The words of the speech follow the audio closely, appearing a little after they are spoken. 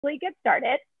Get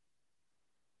started.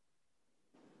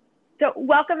 So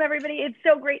welcome everybody. It's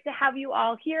so great to have you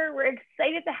all here. We're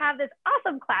excited to have this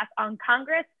awesome class on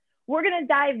Congress. We're going to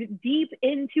dive deep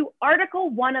into Article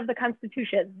 1 of the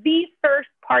Constitution, the first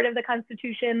part of the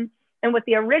Constitution. And with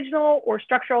the original or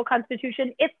structural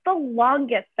Constitution, it's the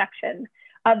longest section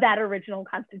of that original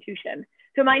Constitution.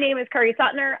 So my name is Kerry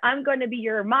Sautner. I'm going to be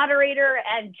your moderator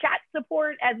and chat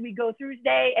support as we go through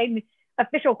today, and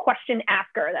official question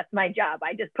asker. That's my job.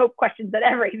 I just poke questions at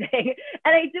everything.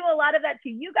 And I do a lot of that to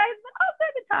you guys, but also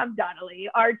to Tom Donnelly,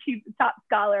 our chief top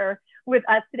scholar with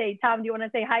us today. Tom, do you want to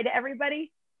say hi to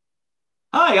everybody?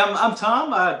 Hi, I'm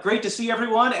Tom. Great to see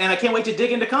everyone, and I can't wait to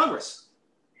dig into Congress.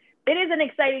 It is an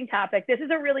exciting topic. This is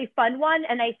a really fun one,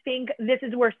 and I think this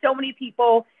is where so many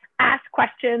people ask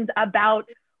questions about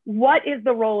what is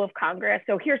the role of Congress.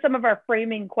 So here's some of our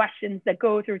framing questions that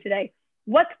go through today.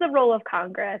 What's the role of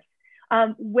Congress?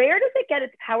 Where does it get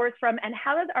its powers from, and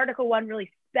how does Article 1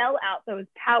 really spell out those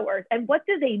powers, and what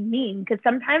do they mean? Because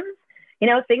sometimes,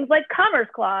 things like Commerce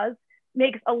Clause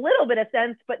makes a little bit of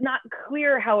sense, but not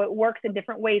clear how it works in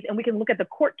different ways, and we can look at the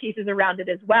court cases around it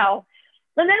as well.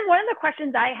 And then one of the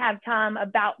questions I have, Tom,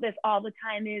 about this all the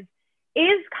time is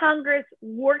Congress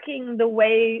working the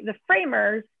way the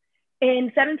framers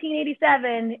in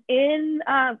 1787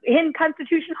 in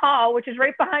Constitution Hall, which is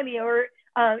right behind me, or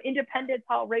Independence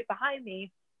Hall right behind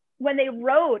me, when they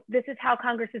wrote, this is how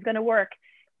Congress is going to work?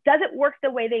 Does it work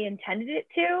the way they intended it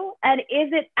to? And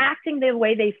is it acting the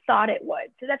way they thought it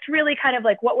would? So that's really kind of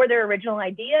like, what were their original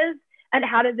ideas and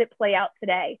how does it play out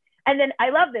today? And then I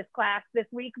love this class this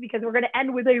week because we're going to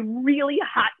end with a really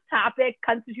hot topic,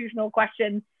 constitutional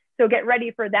question. So get ready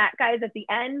for that, guys, at the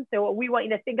end. So we want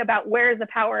you to think about where is the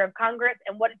power of Congress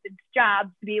and what is its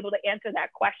job to be able to answer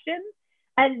that question.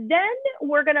 And then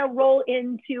we're going to roll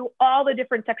into all the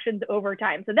different sections over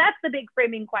time. So that's the big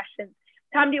framing questions.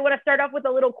 Tom, do you want to start off with a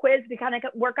little quiz to kind of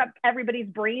work up everybody's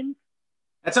brains?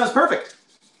 That sounds perfect.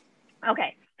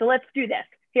 Okay, so let's do this.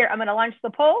 Here, I'm going to launch the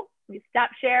poll. We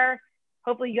stop share.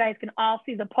 Hopefully you guys can all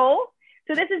see the poll.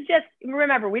 So this is just,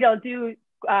 remember, we don't do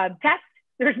tests.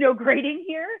 There's no grading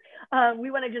here.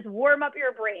 We want to just warm up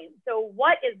your brain. So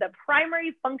what is the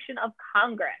primary function of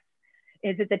Congress?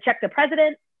 Is it to check the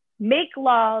president, make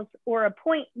laws, or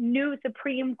appoint new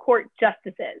Supreme Court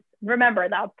justices? Remember,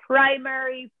 the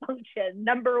primary function,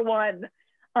 number one.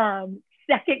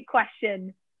 Second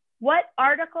question, what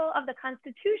article of the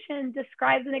Constitution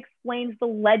describes and explains the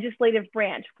legislative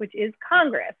branch, which is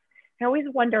Congress? I always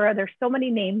wonder, are there so many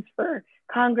names for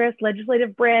Congress,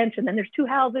 legislative branch, and then there's two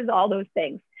houses, all those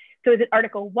things. So is it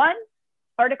Article 1,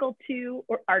 Article 2,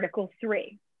 or Article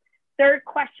 3? Third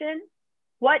question,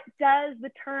 what does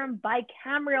the term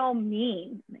bicameral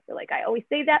mean? I feel like I always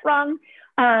say that wrong.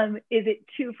 Is it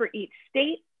two for each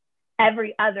state,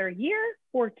 every other year,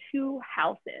 or two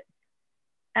houses?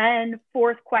 And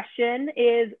fourth question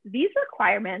is, these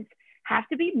requirements have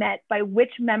to be met by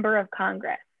which member of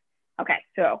Congress? Okay,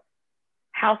 so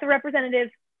House of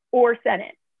Representatives or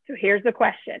Senate. So here's the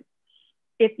question.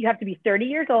 If you have to be 30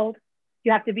 years old,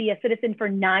 you have to be a citizen for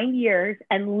 9 years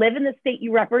and live in the state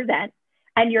you represent,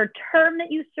 and your term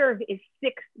that you serve is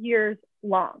 6 years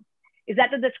long. Is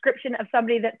that the description of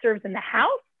somebody that serves in the House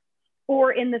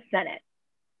or in the Senate?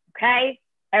 Okay,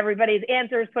 everybody's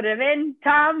answers, put them in.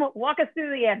 Tom, walk us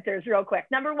through the answers real quick.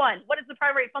 Number one, what is the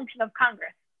primary function of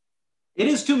Congress? It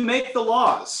is to make the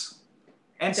laws.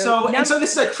 And so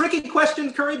this is a tricky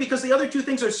question, Curry, because the other two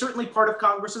things are certainly part of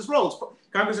Congress's roles.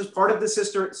 Congress is part of the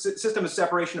system of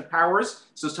separation of powers,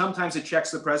 so sometimes it checks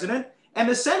the president. And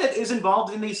the Senate is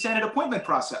involved in the Senate appointment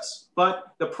process.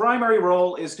 But the primary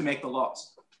role is to make the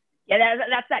laws. Yeah,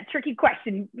 that's that tricky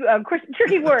question,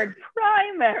 tricky word,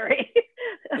 primary.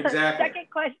 Exactly. Second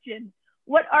question,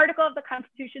 what article of the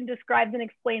Constitution describes and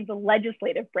explains the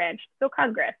legislative branch? So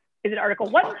Congress, is it Article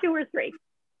 1, 2, or 3?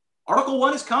 Article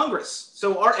 1 is Congress.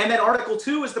 And then Article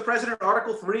 2 is the president.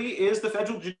 Article 3 is the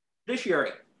federal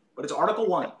judiciary. But it's Article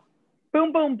 1.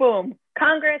 Boom, boom, boom.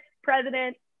 Congress,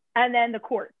 president, and then the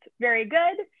courts. Very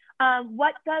good.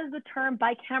 What does the term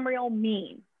bicameral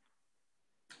mean?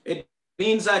 It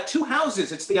means two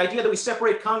houses. It's the idea that we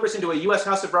separate Congress into a U.S.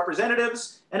 House of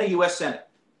Representatives and a U.S. Senate.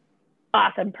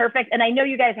 Awesome, perfect. And I know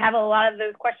you guys have a lot of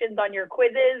those questions on your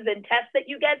quizzes and tests that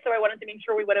you get, so I wanted to make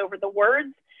sure we went over the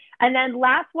words. And then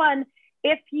last one,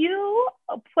 if you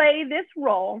play this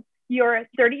role, you're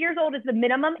 30 years old is the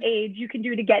minimum age you can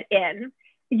do to get in,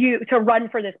 to run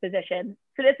for this position.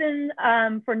 Citizen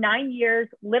for 9 years,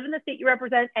 live in the state you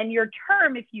represent, and your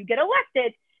term, if you get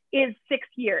elected, is 6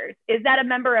 years. Is that a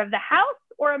member of the House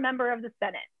or a member of the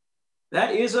Senate?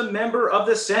 That is a member of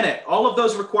the Senate. All of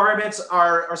those requirements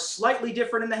are slightly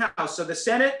different in the House. So the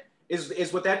Senate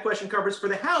is what that question covers. For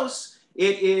the House,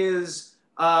 it is,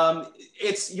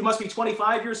 you must be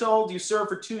 25 years old, you serve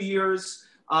for 2 years,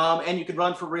 and you can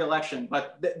run for re-election.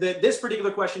 But this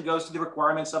particular question goes to the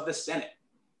requirements of the Senate.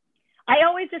 I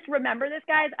always just remember this,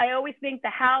 guys. I always think the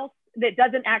House that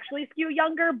doesn't actually skew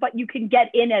younger, but you can get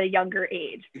in at a younger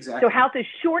age. Exactly. So House is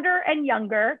shorter and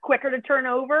younger, quicker to turn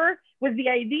over was the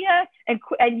idea,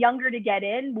 and younger to get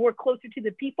in, more closer to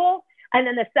the people. And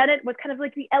then the Senate was kind of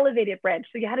like the elevated branch.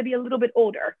 So you had to be a little bit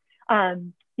older.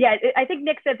 Yeah, I think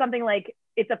Nick said something like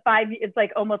it's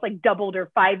like almost like doubled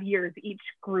or 5 years each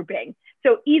grouping.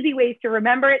 So easy ways to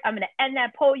remember it. I'm going to end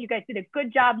that poll. You guys did a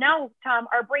good job. Now, Tom,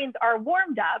 our brains are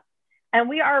warmed up and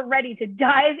we are ready to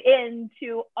dive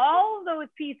into all of those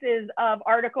pieces of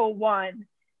Article 1.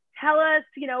 Tell us,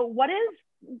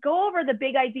 go over the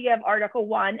big idea of Article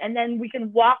 1, and then we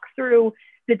can walk through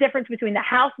the difference between the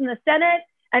House and the Senate,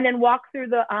 and then walk through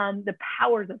the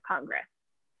powers of Congress.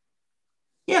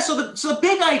 Yeah, so the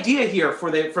big idea here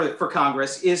for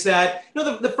Congress is that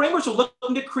the framers are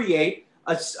looking to create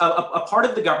a part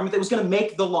of the government that was going to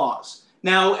make the laws.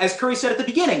 Now, as Kerry said at the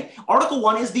beginning, Article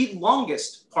 1 is the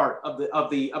longest part of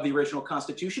the original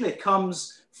Constitution. It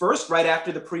comes first, right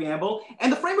after the preamble,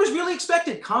 and the framers really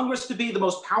expected Congress to be the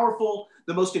most powerful,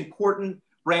 the most important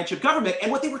branch of government.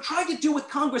 And what they were trying to do with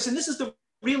Congress, and this is the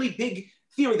really big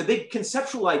theory, the big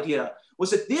conceptual idea, was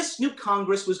that this new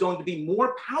Congress was going to be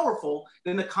more powerful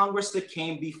than the Congress that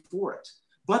came before it.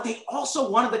 But they also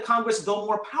wanted the Congress, though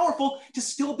more powerful, to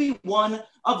still be one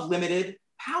of limited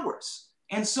powers.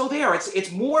 And so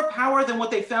it's more power than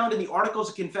what they found in the Articles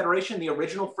of Confederation, the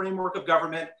original framework of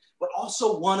government, but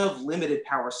also one of limited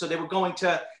power. So they were going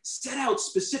to set out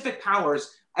specific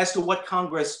powers as to what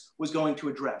Congress was going to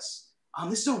address.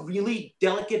 This is a really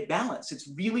delicate balance. It's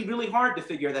really, really hard to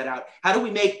figure that out. How do we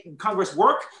make Congress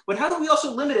work, but how do we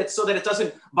also limit it so that it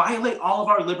doesn't violate all of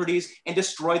our liberties and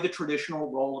destroy the traditional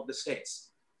role of the states?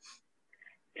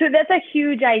 So that's a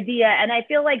huge idea. And I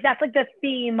feel like that's like the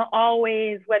theme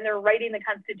always when they're writing the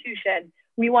Constitution.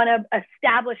 We want to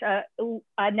establish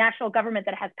a national government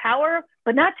that has power,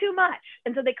 but not too much.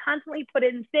 And so they constantly put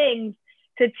in things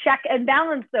to check and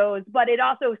balance those, but it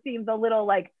also seems a little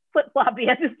like flip-floppy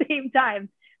at the same time.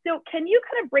 So can you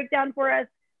kind of break down for us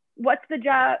what's the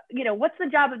job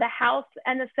of the House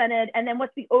and the Senate, and then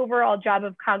what's the overall job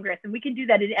of Congress? And we can do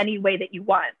that in any way that you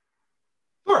want.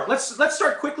 Sure. Let's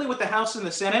start quickly with the House and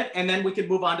the Senate, and then we can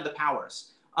move on to the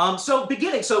powers. So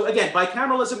again,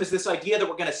 bicameralism is this idea that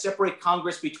we're going to separate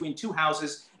Congress between two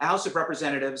houses, a House of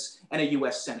Representatives and a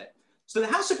U.S. Senate. So the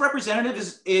House of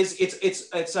Representatives is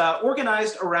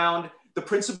organized around the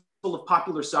principle of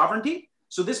popular sovereignty.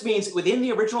 So this means within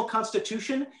the original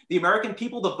Constitution, the American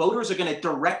people, the voters, are going to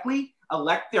directly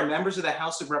elect their members of the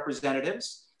House of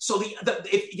Representatives. So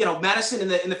Madison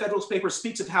in the Federalist Papers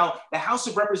speaks of how the House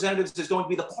of Representatives is going to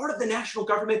be the part of the national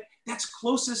government that's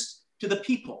closest to the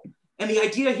people. And the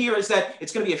idea here is that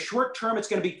it's going to be a short term. It's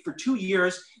going to be for 2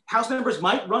 years. House members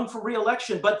might run for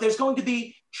re-election, but there's going to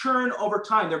be churn over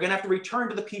time. They're going to have to return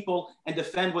to the people and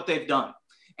defend what they've done.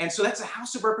 And so that's the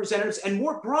House of Representatives. And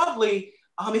more broadly,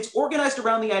 it's organized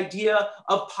around the idea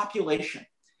of population.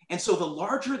 And so the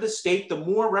larger the state, the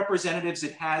more representatives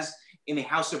it has in the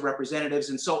House of Representatives.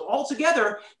 And so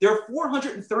altogether, there are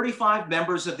 435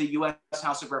 members of the U.S.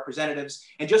 House of Representatives.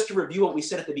 And just to review what we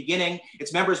said at the beginning,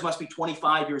 its members must be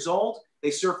 25 years old.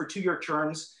 They serve for 2-year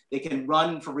terms. They can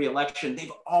run for re-election.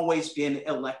 They've always been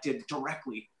elected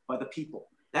directly by the people.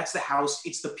 That's the House.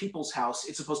 It's the people's House.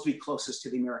 It's supposed to be closest to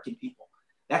the American people.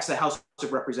 That's the House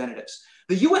of Representatives.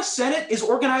 The U.S. Senate is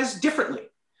organized differently.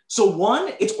 So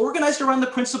one, it's organized around the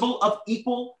principle of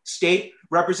equal state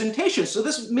representation. So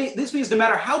this means no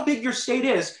matter how big your state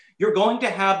is, you're going to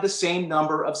have the same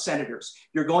number of senators.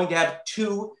 You're going to have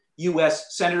 2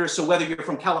 U.S. senators. So whether you're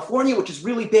from California, which is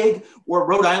really big, or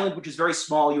Rhode Island, which is very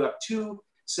small, you have 2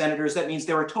 senators. That means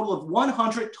there are a total of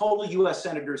 100 total U.S.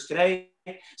 senators today.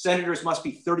 Senators must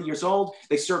be 30 years old.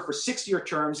 They serve for 6-year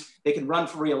terms. They can run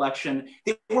for re-election.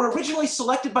 They were originally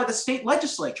selected by the state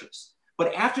legislatures.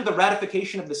 But after the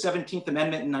ratification of the 17th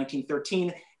Amendment in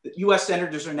 1913, the U.S.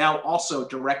 senators are now also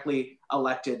directly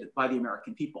elected by the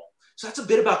American people. So that's a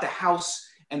bit about the House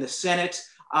and the Senate.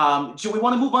 Do we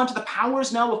want to move on to the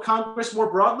powers now of Congress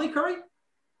more broadly, Kerry?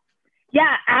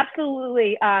 Yeah,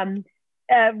 absolutely.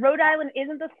 Rhode Island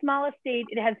isn't the smallest state.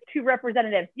 It has 2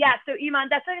 representatives. Yeah, so Iman,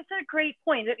 that's a great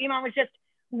point. Iman was just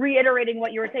reiterating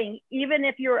what you were saying. Even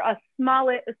if you're a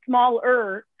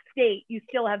smaller state, you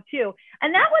still have 2.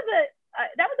 And that was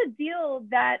a deal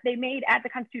that they made at the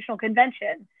Constitutional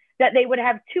Convention. that they would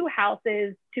have two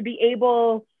houses to be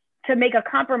able to make a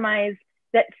compromise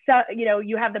that, you know,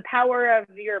 you have the power of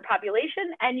your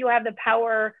population and you have the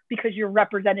power because you're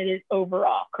represented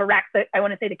overall, correct? I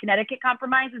want to say the Connecticut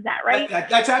Compromise, is that right?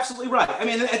 That's absolutely right. I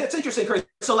mean, that's interesting, Kerry.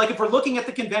 So like if we're looking at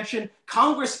the convention,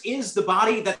 Congress is the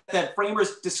body that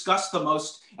framers discussed the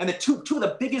most. And the two of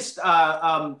the biggest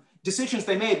decisions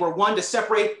they made were, one, to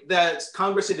separate the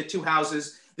Congress into two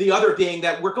houses, the other being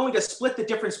that we're going to split the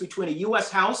difference between a US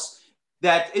House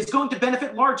that is going to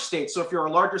benefit large states. So if you're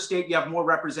a larger state, you have more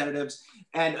representatives,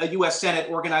 and a US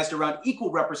Senate organized around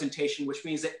equal representation, which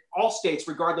means that all states,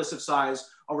 regardless of size,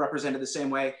 are represented the same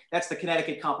way. That's the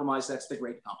Connecticut Compromise. That's the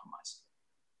Great Compromise.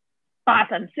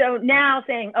 Awesome. So now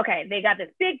saying, okay, they got this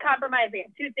big compromise, they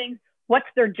have two things. What's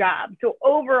their job? So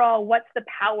overall, what's the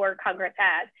power Congress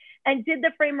has? And did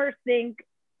the framers think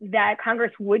that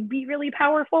Congress would be really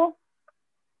powerful?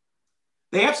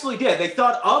 They absolutely did. They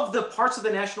thought of the parts of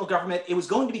the national government, it was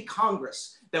going to be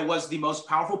Congress that was the most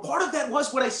powerful. Part of that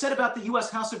was what I said about the US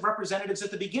House of Representatives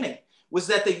at the beginning, was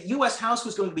that the US House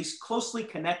was going to be closely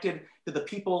connected to the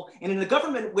people. And in a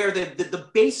government where the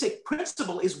basic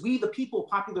principle is we the people,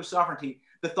 popular sovereignty,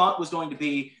 the thought was going to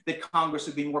be that Congress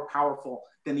would be more powerful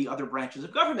than the other branches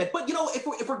of government. But you know,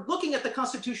 if we're looking at the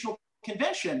Constitutional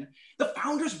Convention, the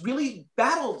founders really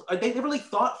battled, they really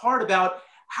thought hard about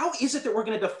how is it that we're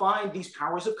going to define these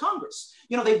powers of Congress?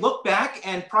 You know, they look back,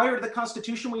 and prior to the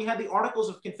Constitution, we had the Articles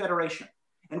of Confederation.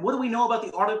 And what do we know about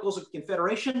the Articles of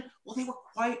Confederation? Well, they were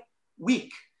quite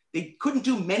weak. They couldn't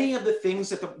do many of the things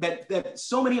that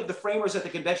so many of the framers at the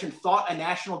convention thought a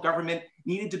national government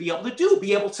needed to be able to do,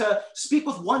 be able to speak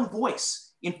with one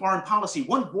voice in foreign policy,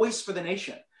 one voice for the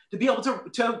nation, to be able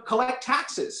to collect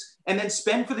taxes and then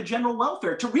spend for the general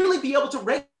welfare, to really be able to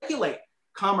regulate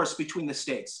commerce between the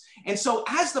states. And so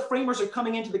as the framers are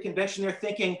coming into the convention, they're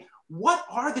thinking, what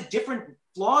are the different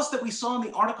flaws that we saw in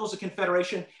the Articles of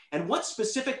Confederation, and what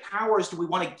specific powers do we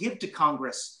want to give to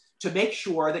Congress to make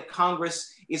sure that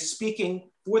Congress is speaking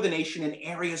for the nation in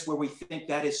areas where we think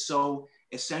that is so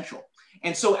essential?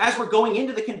 And so as we're going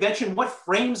into the convention, what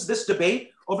frames this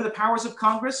debate over the powers of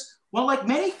Congress? Well, like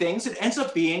many things, it ends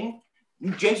up being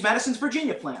James Madison's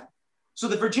Virginia Plan. So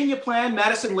the Virginia Plan,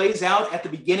 Madison lays out at the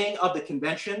beginning of the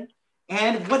convention.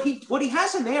 And what he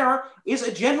has in there is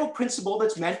a general principle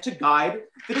that's meant to guide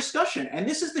the discussion. And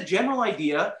this is the general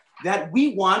idea that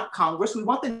we want Congress, we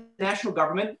want the national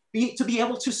government to be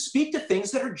able to speak to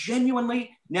things that are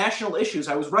genuinely national issues.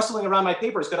 I was rustling around my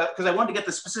papers because I wanted to get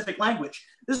the specific language.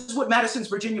 This is what Madison's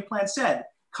Virginia Plan said.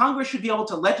 Congress should be able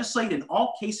to legislate in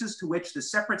all cases to which the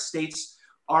separate states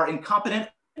are incompetent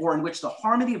or in which the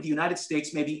harmony of the United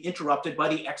States may be interrupted by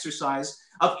the exercise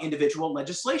of individual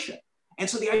legislation. And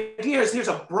so the idea is there's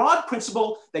a broad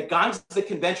principle that guides the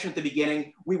convention at the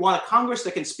beginning. We want a Congress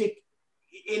that can speak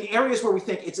in areas where we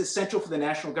think it's essential for the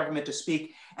national government to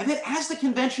speak. And then as the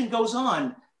convention goes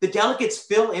on, the delegates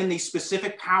fill in these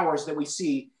specific powers that we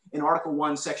see in Article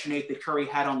 1, Section 8 that Kerry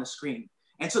had on the screen.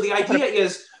 And so the idea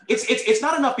is it's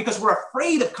not enough because we're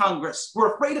afraid of Congress,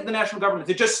 we're afraid of the national government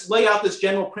to just lay out this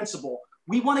general principle.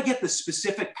 We want to get the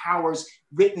specific powers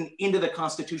written into the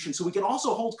Constitution so we can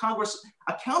also hold Congress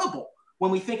accountable when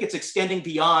we think it's extending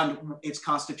beyond its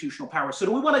constitutional power. So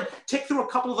do we want to tick through a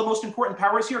couple of the most important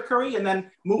powers here, Kerry, and then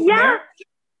move from there?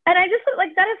 And I just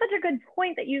like that is such a good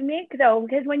point that you make, though,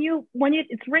 because when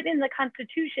it's written in the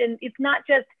Constitution, it's not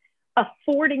just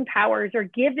affording powers or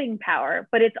giving power,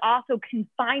 but it's also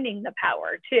confining the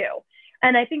power too.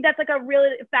 And I think that's like a really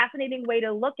fascinating way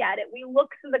to look at it. We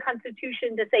look through the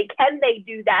Constitution to say, can they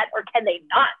do that or can they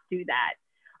not do that?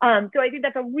 So I think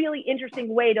that's a really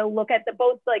interesting way to look at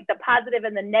both like the positive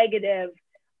and the negative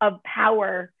of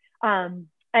power and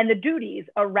the duties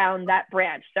around that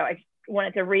branch. So I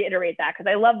wanted to reiterate that because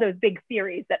I love those big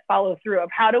theories that follow through of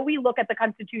how do we look at the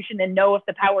Constitution and know if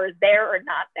the power is there or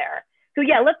not there. So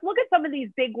yeah, let's look at some of these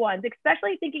big ones,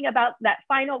 especially thinking about that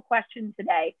final question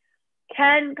today.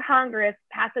 Can Congress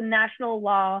pass a national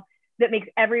law that makes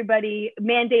everybody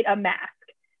mandate a mask?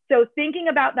 So thinking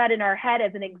about that in our head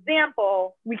as an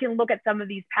example, we can look at some of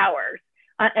these powers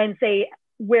and say,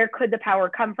 where could the power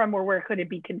come from or where could it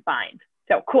be confined?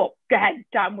 So cool, go ahead,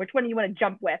 John, which one do you want to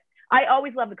jump with? I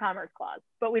always love the Commerce Clause,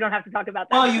 but we don't have to talk about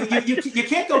that. Well, you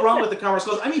can't go wrong with the Commerce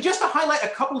Clause. I mean, just to highlight a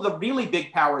couple of the really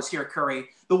big powers here, Kerry,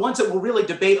 the ones that will really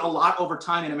debate a lot over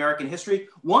time in American history.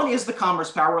 One is the commerce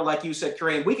power, like you said,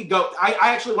 Kerry, and we could go, I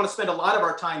actually want to spend a lot of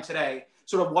our time today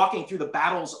sort of walking through the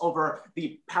battles over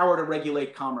the power to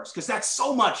regulate commerce, because that's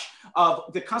so much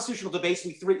of the constitutional debates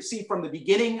we see from the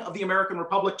beginning of the American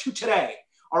Republic to today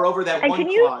are over that one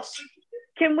clause.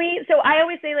 So I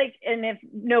always say, like, and if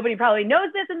nobody probably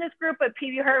knows this in this group, but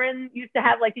Pee Wee Herman used to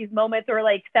have like these moments, or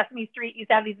like Sesame Street used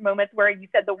to have these moments where you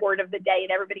said the word of the day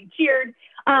and everybody cheered.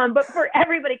 But for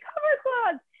everybody,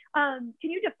 Commerce Clause, can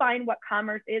you define what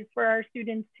commerce is for our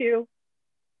students too?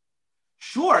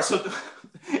 Sure. So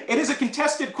it is a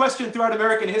contested question throughout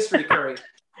American history, Kerry.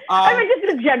 I mean,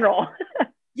 just in general.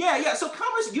 Yeah. So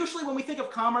commerce, usually when we think of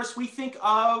commerce, we think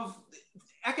of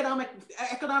economic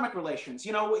relations.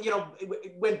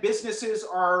 When businesses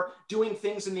are doing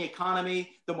things in the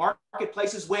economy, the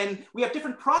marketplaces, when we have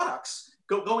different products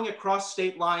going across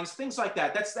state lines, things like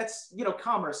that. That's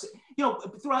commerce.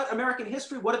 Throughout American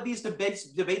history, what have these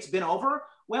debates been over?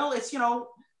 Well, it's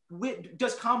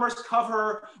does commerce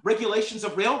cover regulations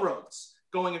of railroads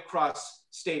going across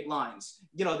state lines?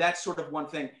 That's sort of one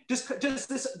thing. Does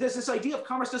this idea of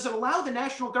commerce, does it allow the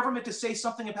national government to say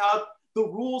something about the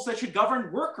rules that should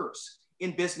govern workers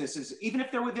in businesses, even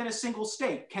if they're within a single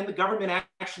state? Can the government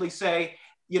actually say,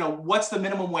 what's the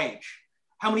minimum wage?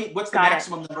 What's the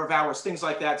maximum number of hours? Things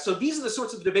like that. So these are the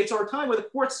sorts of debates over time where the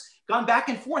court's gone back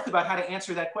and forth about how to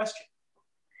answer that question.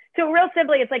 So real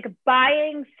simply, it's like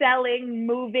buying, selling,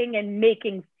 moving, and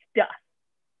making stuff.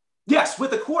 Yes,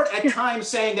 with the court at times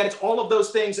saying that it's all of those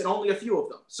things and only a few of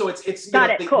them. So it's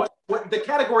cool. The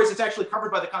categories it's actually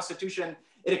covered by the Constitution.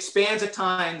 It expands at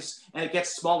times and it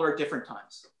gets smaller at different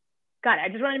times. Got it. I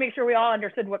just wanted to make sure we all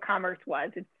understood what commerce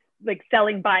was. It's like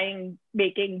selling, buying,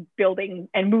 making, building,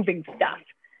 and moving stuff.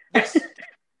 Yes.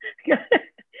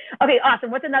 Okay, awesome.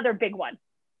 What's another big one?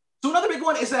 So another big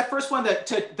one is that first one,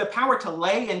 the power to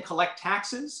lay and collect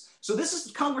taxes. So this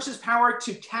is Congress's power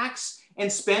to tax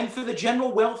and spend for the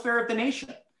general welfare of the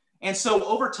nation. And so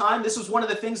over time, this was one of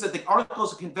the things that the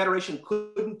Articles of Confederation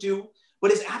couldn't do,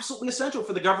 but is absolutely essential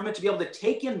for the government to be able to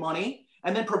take in money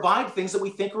and then provide things that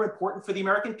we think are important for the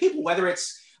American people, whether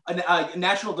it's a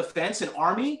national defense, an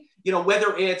army,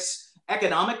 whether it's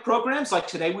economic programs, like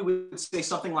today we would say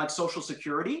something like Social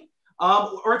Security,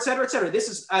 or et cetera, et cetera. This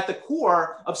is at the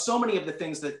core of so many of the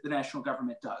things that the national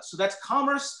government does. So that's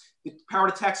commerce, the power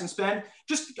to tax and spend.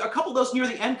 Just a couple of those near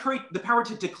the end, Kerry, the power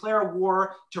to declare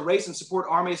war, to raise and support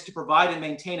armies, to provide and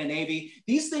maintain a navy.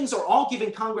 These things are all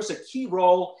giving Congress a key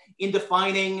role in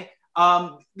defining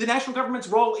the national government's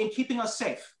role in keeping us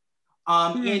safe,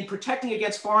 in protecting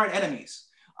against foreign enemies.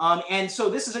 And so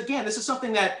this is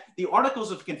something that the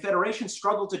Articles of Confederation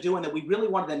struggled to do and that we really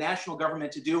wanted the national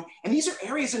government to do. And these are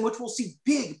areas in which we'll see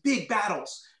big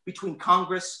battles between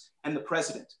Congress and the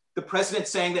president. The president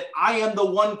saying that I am the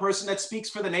one person that speaks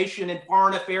for the nation in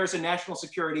foreign affairs and national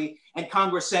security, and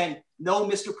Congress saying, no,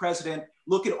 Mr. President,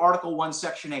 look at Article 1,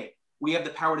 Section 8. We have the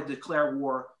power to declare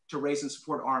war, to raise and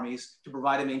support armies, to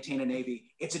provide and maintain a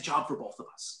navy. It's a job for both of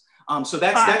us. So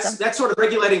that's sort of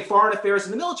regulating foreign affairs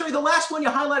and the military. The last one you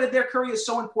highlighted there, Kerry, is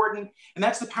so important, and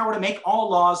that's the power to make all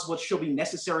laws what shall be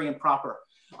necessary and proper.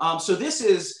 So this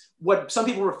is what some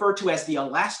people refer to as the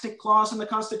elastic clause in the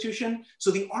Constitution.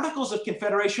 So the Articles of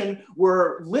Confederation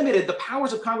were limited, the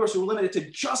powers of Congress were limited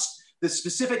to just the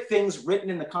specific things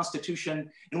written in the Constitution.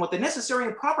 And what the necessary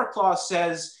and proper clause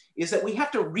says is that we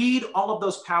have to read all of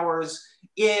those powers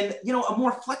in a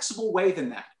more flexible way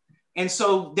than that. And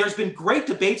so there's been great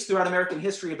debates throughout American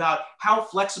history about how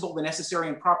flexible the necessary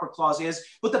and proper clause is.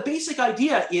 But the basic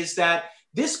idea is that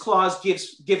this clause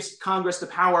gives Congress the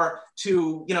power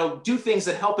to do things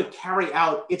that help it carry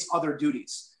out its other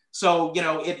duties. So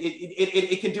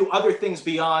it can do other things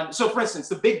beyond. So for instance,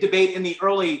 the big debate in the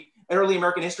early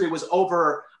American history was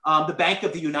over the Bank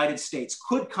of the United States.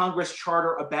 Could Congress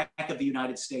charter a Bank of the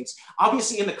United States?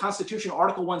 Obviously, in the Constitution,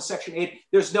 Article 1, Section 8,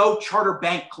 there's no charter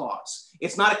bank clause.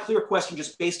 It's not a clear question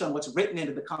just based on what's written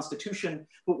into the Constitution.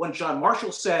 But when John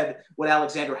Marshall said, what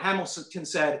Alexander Hamilton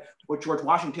said, what George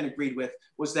Washington agreed with,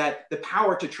 was that the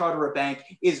power to charter a bank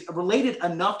is related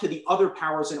enough to the other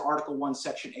powers in Article 1,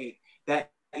 Section 8,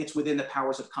 that it's within the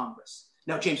powers of Congress.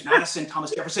 Now, James Madison,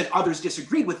 Thomas Jefferson, others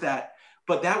disagreed with that,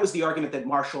 but that was the argument that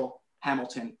Marshall,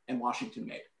 Hamilton, and Washington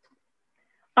made.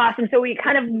 Awesome. So we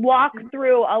kind of walk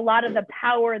through a lot of the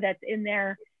power that's in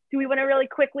there. Do we want to really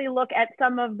quickly look at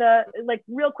some of the,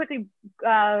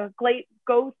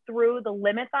 go through the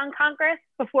limits on Congress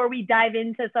before we dive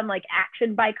into some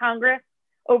action by Congress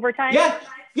over time? Yeah,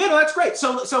 no, that's great.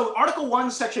 So Article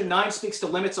 1, Section 9 speaks to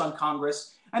limits on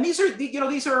Congress. And these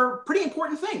are pretty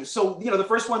important things. So, the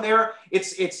first one there,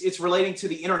 it's relating to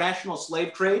the international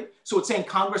slave trade. So it's saying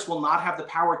Congress will not have the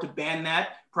power to ban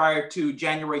that prior to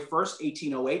January 1st,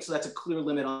 1808. So that's a clear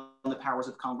limit on the powers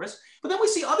of Congress. But then we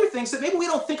see other things that maybe we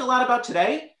don't think a lot about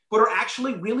today, but are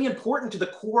actually really important to the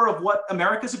core of what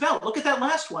America's about. Look at that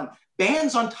last one,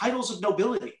 bans on titles of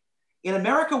nobility. In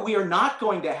America, we are not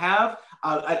going to have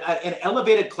an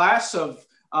elevated class of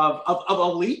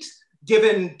elite,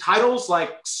 given titles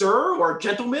like sir or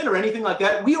gentleman or anything like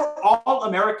that. We are all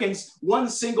Americans, one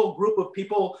single group of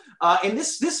people. And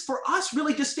this for us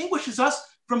really distinguishes us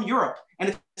from Europe.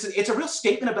 And it's a real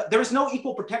statement about, there is no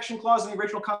equal protection clause in the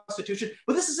original Constitution,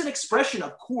 but this is an expression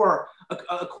of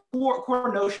a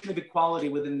core notion of equality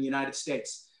within the United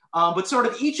States. But sort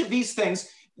of each of these things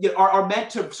are meant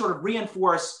to sort of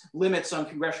reinforce limits on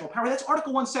congressional power. That's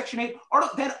Article 1, Section 8.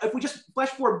 Then if we just flash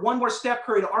forward one more step,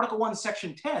 Kerry, to Article 1,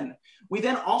 Section 10, we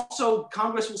then also,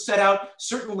 Congress will set out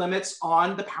certain limits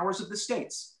on the powers of the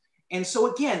states. And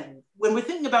so again, when we're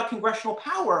thinking about congressional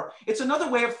power, it's another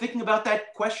way of thinking about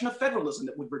that question of federalism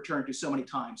that we've returned to so many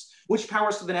times. Which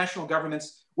powers to the national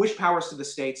governments, which powers to the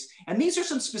states? And these are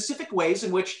some specific ways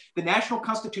in which the national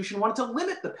Constitution wanted to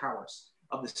limit the powers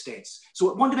of the states. So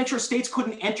it wanted to make sure states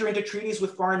couldn't enter into treaties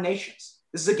with foreign nations.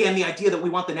 This is again the idea that we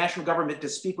want the national government to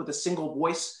speak with a single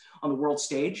voice on the world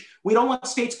stage. We don't want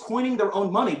states coining their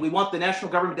own money. We want the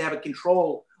national government to have a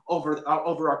control over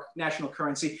our national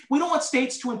currency. We don't want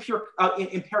states to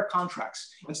impair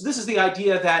contracts. And so this is the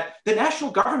idea that the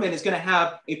national government is going to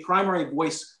have a primary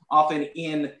voice often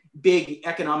in big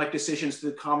economic decisions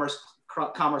through commerce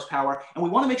power. And we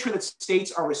want to make sure that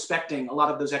states are respecting a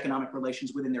lot of those economic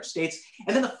relations within their states.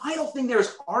 And then the final thing there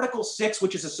is Article 6,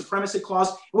 which is a supremacy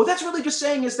clause. And what that's really just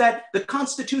saying is that the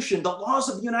Constitution, the laws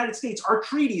of the United States, our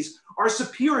treaties are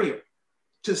superior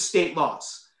to state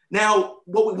laws. Now,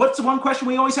 what's the one question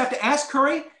we always have to ask,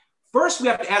 Kerry? First, we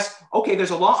have to ask, okay,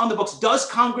 there's a law on the books. Does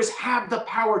Congress have the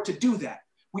power to do that?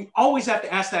 We always have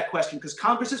to ask that question because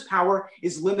Congress's power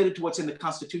is limited to what's in the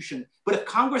Constitution. But if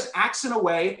Congress acts in a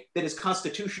way that is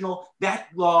constitutional, that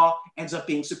law ends up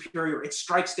being superior. It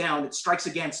strikes down, it strikes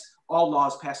against all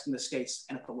laws passed in the states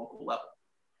and at the local level.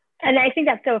 And I think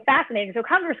that's so fascinating. So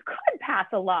Congress could pass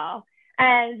a law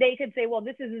and they could say, well,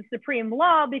 this is a supreme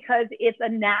law because it's a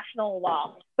national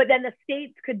law. But then the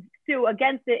states could sue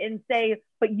against it and say,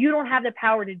 but you don't have the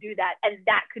power to do that. And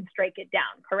that could strike it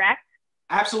down, correct?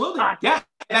 Absolutely. Awesome. Yeah.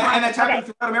 And that's happened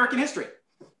throughout American history.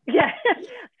 Yeah.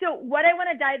 So what I want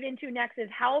to dive into next is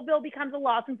how a bill becomes a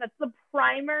law, since that's the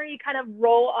primary kind of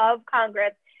role of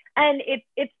Congress. And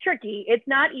it's tricky. It's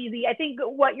not easy. I think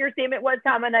what your statement was,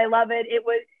 Tom, and I love it.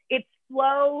 It's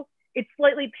slow. It's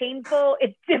slightly painful.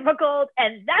 It's difficult.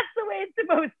 And that's the way it's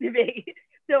supposed to be.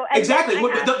 So exactly.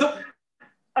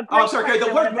 I'm sorry,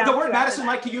 the word Madison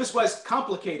liked to use was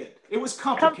complicated. It was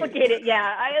complicated. Complicated.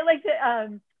 Yeah. I like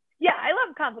to, yeah, I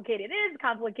love complicated. It is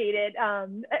complicated.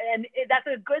 And that's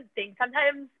a good thing.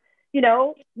 Sometimes,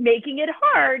 making it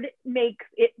hard makes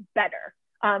it better.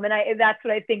 And that's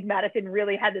what I think Madison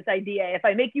really had this idea. If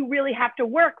I make you really have to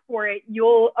work for it,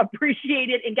 you'll appreciate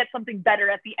it and get something better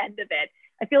at the end of it.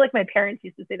 I feel like my parents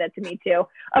used to say that to me too.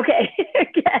 Okay,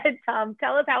 go ahead, Tom.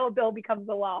 Tell us how a bill becomes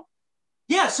a law.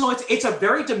 Yeah, so it's a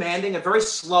very demanding, a very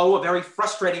slow, a very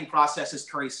frustrating process, as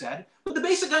Kerry said. But the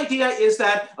basic idea is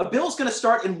that a bill is going to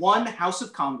start in one House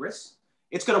of Congress.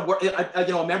 It's going to work,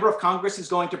 a member of Congress is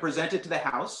going to present it to the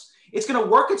House. It's going to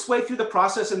work its way through the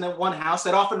process in the one House.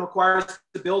 That often requires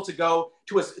the bill to go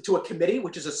to a committee,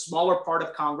 which is a smaller part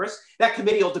of Congress. That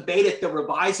committee will debate it, they'll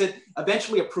revise it,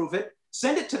 eventually approve it,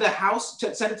 send it to the House,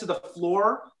 send it to the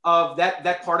floor of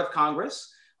that part of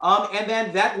Congress. And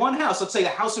then that one House, let's say the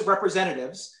House of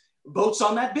Representatives, votes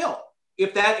on that bill.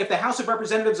 If the House of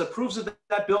Representatives approves of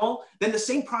that bill, then the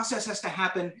same process has to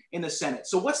happen in the Senate.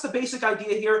 So what's the basic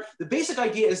idea here? The basic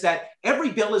idea is that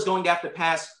every bill is going to have to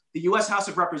pass the US House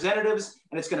of Representatives,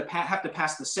 and it's going to have to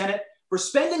pass the Senate. For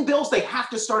spending bills, they have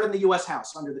to start in the US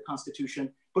House under the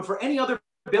Constitution. But for any other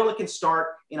bill, it can start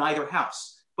in either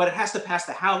House. But it has to pass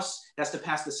the House, it has to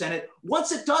pass the Senate.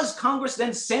 Once it does, Congress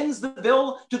then sends the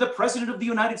bill to the President of the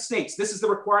United States. This is the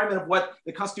requirement of what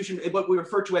the Constitution, what we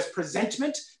refer to as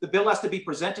presentment. The bill has to be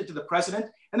presented to the President,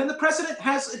 and then the President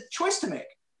has a choice to make.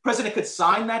 The President could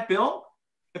sign that bill.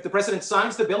 If the President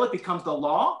signs the bill, it becomes the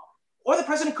law, or the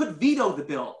President could veto the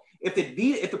bill. If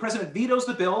the President vetoes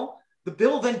the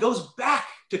bill then goes back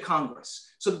to Congress.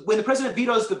 So when the President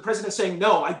vetoes, the President saying,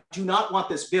 no, I do not want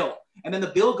this bill. And then the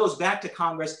bill goes back to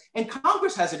Congress, and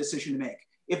Congress has a decision to make.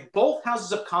 If both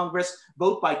houses of Congress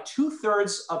vote by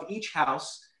 2/3 of each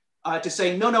house to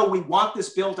say, no, we want this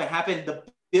bill to happen, the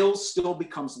bill still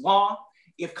becomes law.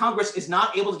 If Congress is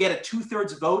not able to get a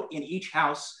 2/3 vote in each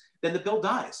house, then the bill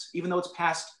dies, even though it's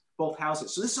passed both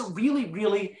houses. So this is a really,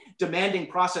 really demanding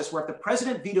process where if the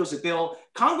President vetoes a bill,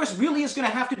 Congress really is going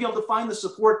to have to be able to find the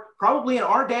support, probably in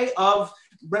our day, of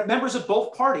members of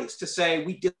both parties to say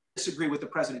we disagree with the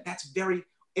President.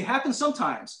 It happens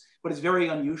sometimes, but it's very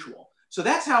unusual. So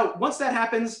that's how, once that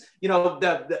happens, you know,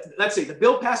 let's say the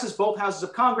bill passes both houses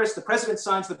of Congress, the president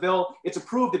signs the bill, it's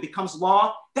approved, it becomes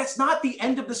law. That's not the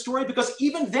end of the story, because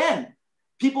even then,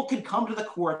 people can come to the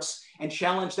courts and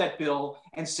challenge that bill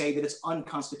and say that it's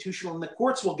unconstitutional. And the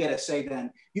courts will get a say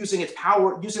then, using its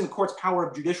power, using the court's power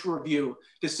of judicial review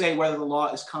to say whether the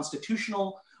law is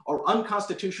constitutional or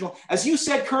unconstitutional. As you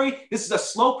said, Kerry, this is a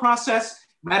slow process.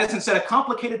 Madison said a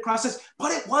complicated process,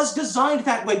 but it was designed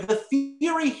that way. The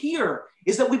theory here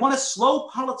is that we want to slow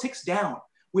politics down.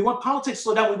 We want politics to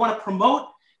slow down. We want to promote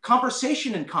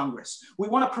conversation in Congress. We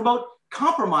want to promote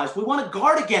compromise. We want to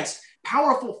guard against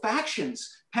powerful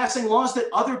factions passing laws that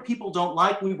other people don't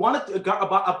like. We want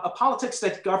a politics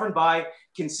that's governed by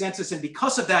consensus. And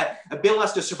because of that, a bill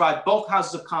has to survive both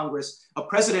houses of Congress, a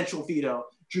presidential veto,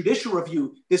 judicial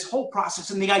review, this whole process.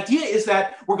 And the idea is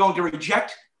that we're going to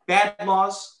reject bad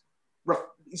laws,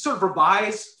 sort of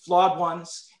revise flawed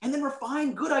ones, and then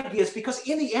refine good ideas, because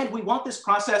in the end, we want this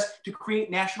process to create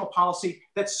national policy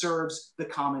that serves the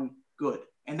common good.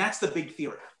 And that's the big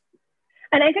theory.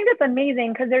 And I think that's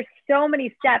amazing, because there's so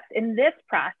many steps in this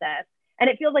process, and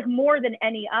it feels like more than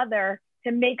any other,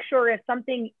 to make sure if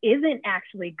something isn't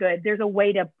actually good, there's a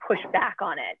way to push back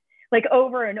on it, like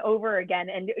over and over again.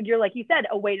 And you're, like you said,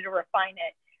 a way to refine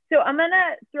it. So I'm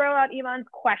gonna throw out Ivan's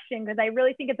question, because I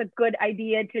really think it's a good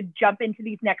idea to jump into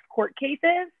these next court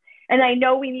cases. And I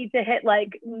know we need to hit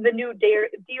like the New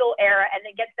Deal era and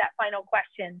then get to that final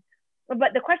question.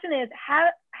 But the question is,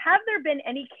 have there been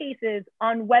any cases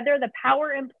on whether the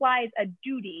power implies a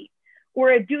duty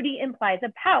or a duty implies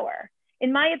a power?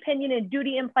 In my opinion, a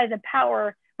duty implies a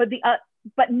power, but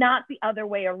not the other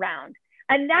way around.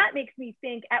 And that makes me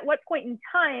think, at what point in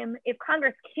time, if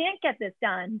Congress can't get this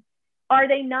done, are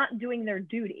they not doing their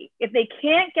duty? If they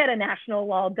can't get a national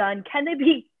law done, can they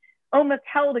be almost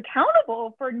held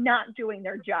accountable for not doing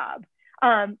their job?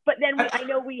 But then I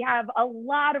know we have a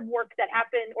lot of work that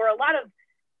happened, or a lot of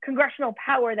congressional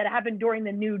power that happened during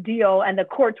the New Deal, and the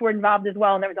courts were involved as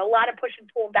well. And there was a lot of push and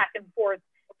pull back and forth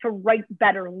to write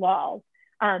better laws.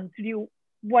 So do you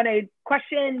want to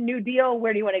question New Deal?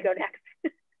 Where do you want to go next?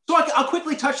 So I'll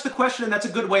quickly touch the question, and that's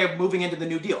a good way of moving into the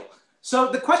New Deal.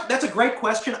 So that's a great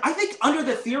question. I think under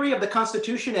the theory of the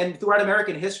Constitution and throughout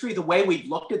American history, the way we've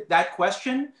looked at that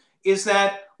question is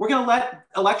that we're going to let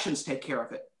elections take care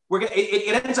of it.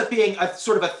 It ends up being a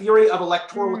sort of a theory of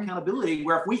electoral accountability,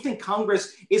 where if we think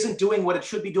Congress isn't doing what it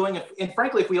should be doing, and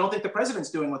frankly, if we don't think the president's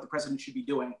doing what the president should be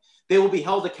doing, they will be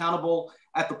held accountable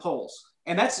at the polls.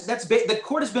 And the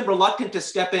court has been reluctant to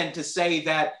step in to say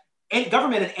that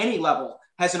government at any level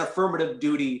has an affirmative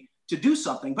duty to do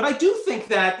something. But I do think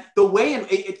that the way,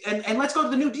 and let's go to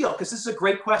the New Deal, because this is a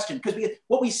great question, because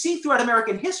what we see throughout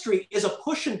American history is a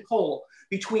push and pull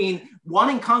between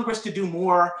wanting Congress to do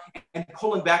more and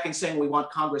pulling back and saying we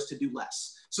want Congress to do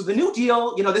less. So the New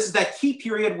Deal, this is that key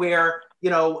period where,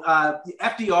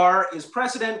 FDR is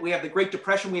president. We have the Great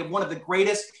Depression. We have one of the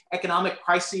greatest economic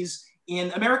crises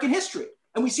in American history.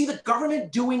 And we see the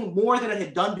government doing more than it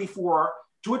had done before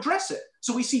to address it.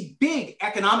 So we see big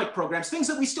economic programs, things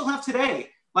that we still have today,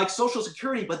 like Social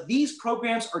Security, but these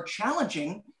programs are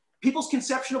challenging people's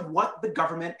conception of what the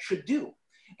government should do.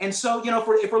 And so,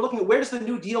 if we're looking at where does the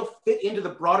New Deal fit into the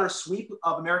broader sweep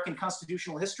of American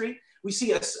constitutional history, we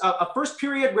see a first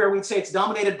period where we'd say it's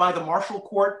dominated by the Marshall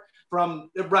Court from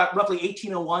roughly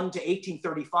 1801 to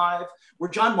 1835, where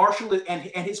John Marshall and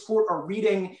his court are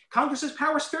reading Congress's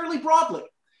powers fairly broadly.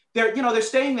 They're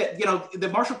saying that, the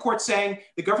Marshall Court's saying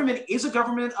the government is a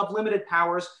government of limited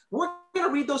powers. We're going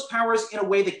to read those powers in a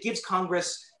way that gives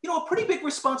Congress, a pretty big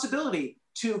responsibility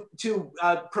to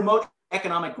promote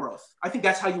economic growth. I think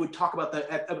that's how you would talk about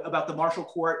the Marshall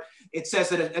Court. It says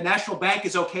that a national bank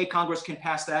is okay, Congress can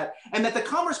pass that, and that the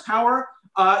commerce power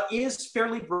is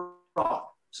fairly broad.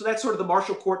 So that's sort of the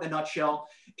Marshall Court in a nutshell.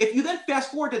 If you then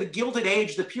fast forward to the Gilded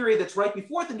Age, the period that's right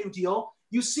before the New Deal,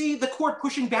 you see the court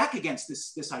pushing back against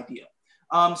this idea.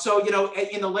 In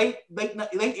the late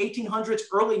 1800s,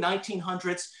 early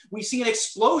 1900s, we see an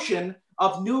explosion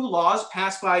of new laws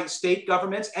passed by state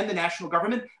governments and the national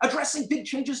government addressing big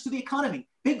changes to the economy,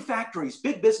 big factories,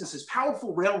 big businesses,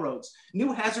 powerful railroads,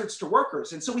 new hazards to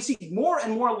workers. And so we see more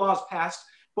and more laws passed,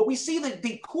 but we see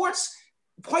the courts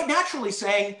quite naturally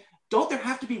saying, don't there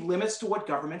have to be limits to what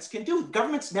governments can do?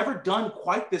 Government's never done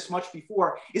quite this much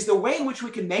before. Is there a way in which we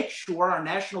can make sure our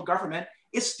national government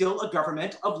is still a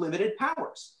government of limited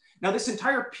powers? Now, this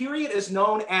entire period is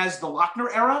known as the Lochner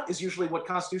era, is usually what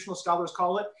constitutional scholars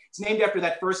call it. It's named after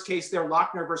that first case there,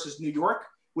 Lochner versus New York,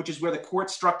 which is where the court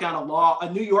struck down a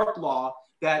New York law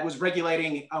that was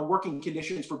regulating working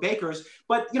conditions for bakers.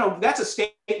 But, that's a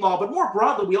state law, but more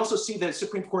broadly, we also see the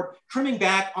Supreme Court trimming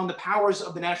back on the powers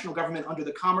of the national government under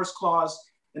the Commerce Clause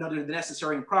and under the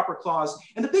Necessary and Proper Clause.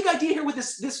 And the big idea here with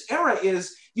this era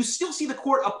is you still see the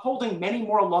court upholding many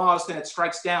more laws than it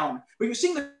strikes down, but you're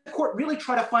seeing the court really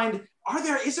try to find,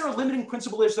 is there a limiting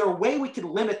principle? Is there a way we could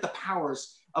limit the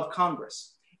powers of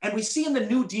Congress? And we see in the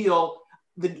New Deal,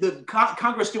 the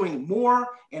Congress doing more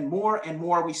and more and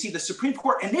more. We see the Supreme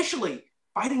Court initially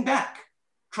fighting back,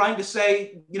 trying to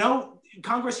say,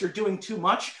 Congress, you're doing too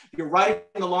much. You're writing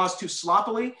the laws too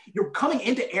sloppily. You're coming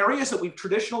into areas that we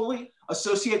traditionally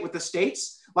associate with the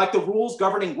states, like the rules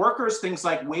governing workers, things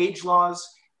like wage laws,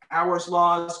 hours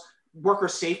laws, worker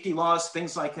safety laws,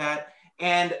 things like that.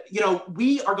 And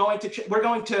we're going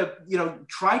to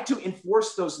try to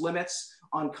enforce those limits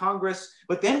on Congress.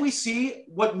 But then we see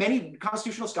what many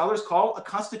constitutional scholars call a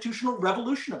constitutional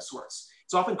revolution of sorts.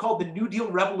 It's often called the New Deal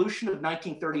Revolution of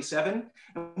 1937.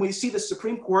 And we see the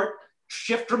Supreme Court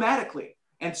shift dramatically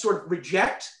and sort of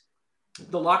reject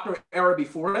the Lochner era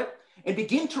before it and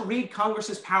begin to read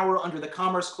Congress's power under the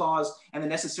Commerce Clause and the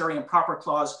Necessary and Proper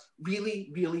Clause really,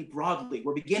 really broadly.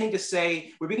 We're beginning to see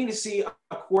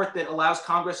a court that allows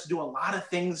Congress to do a lot of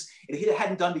things it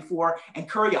hadn't done before. And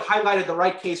Kerry, you highlighted the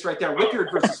right case right there,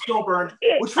 Wickard versus Filburn.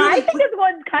 Which really, I think this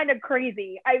one's kind of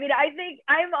crazy. I mean,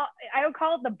 I would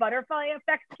call it the butterfly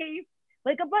effect case.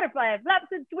 Like a butterfly flaps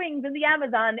and swings in the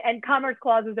Amazon and Commerce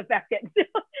Clause is affected.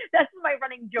 That's my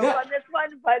running joke on this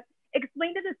one. But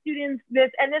explain to the students this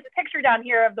picture down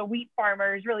here of the wheat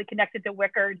farmer is really connected to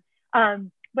Wickard.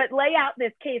 But lay out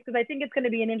this case because I think it's going to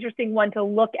be an interesting one to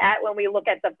look at when we look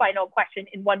at the final question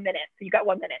in 1 minute. So you got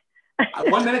 1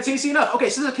 minute. 1 minute's easy enough. Okay,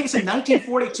 so this is a case in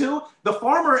 1942. The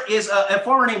farmer is a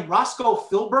farmer named Roscoe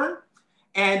Filburn.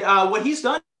 And what he's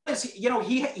done is,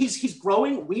 he's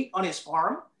growing wheat on his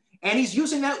farm. And he's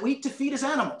using that wheat to feed his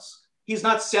animals. He's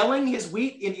not selling his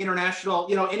wheat in international,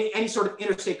 any sort of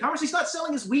interstate commerce. He's not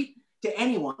selling his wheat to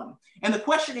anyone. And the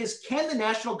question is, can the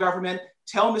national government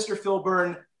tell Mr.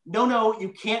 Filburn, no, you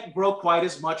can't grow quite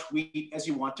as much wheat as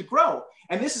you want to grow?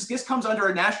 And this comes under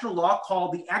a national law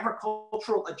called the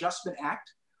Agricultural Adjustment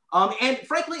Act. And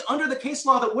frankly, under the case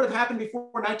law that would have happened before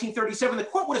 1937, the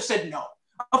court would have said no.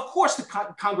 Of course, the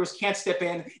Congress can't step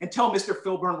in and tell Mr.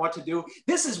 Filburn what to do.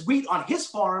 This is wheat on his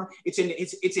farm. It's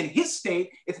in his state.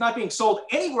 It's not being sold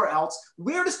anywhere else.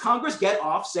 Where does Congress get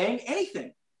off saying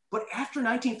anything? But after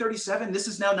 1937, this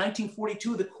is now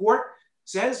 1942, the court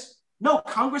says, no,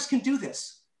 Congress can do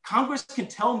this. Congress can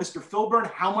tell Mr.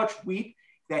 Filburn how much wheat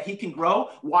that he can grow.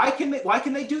 Why can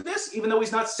they do this, even though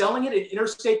he's not selling it in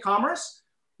interstate commerce?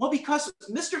 Well, because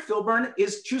Mr. Filburn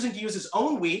is choosing to use his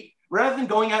own wheat rather than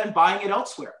going out and buying it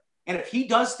elsewhere. And if he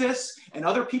does this and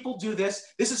other people do this,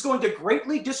 this is going to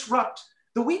greatly disrupt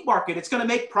the wheat market. It's going to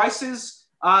make prices,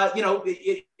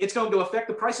 it's going to affect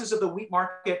the prices of the wheat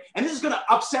market. And this is going to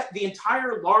upset the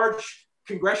entire large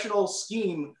congressional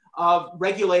scheme of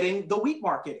regulating the wheat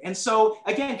market. And so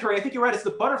again, Kerry, I think you're right. It's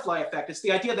the butterfly effect. It's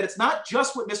the idea that it's not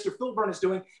just what Mr. Filburn is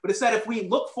doing, but it's that if we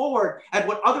look forward at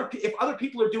if other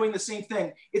people are doing the same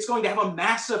thing, it's going to have a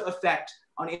massive effect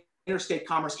on interstate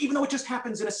commerce, even though it just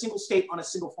happens in a single state on a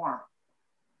single farm.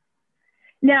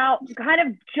 Now, kind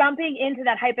of jumping into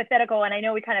that hypothetical, and I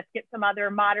know we kind of skipped some other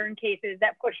modern cases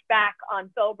that push back on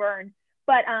Filburn,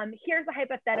 but here's the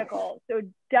hypothetical. So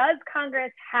does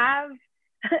Congress have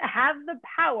the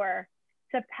power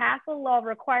to pass a law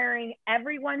requiring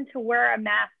everyone to wear a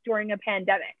mask during a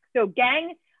pandemic? So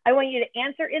gang, I want you to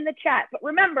answer in the chat, but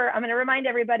remember, I'm going to remind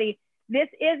everybody, this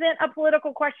isn't a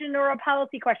political question or a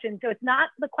policy question. So it's not,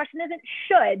 the question isn't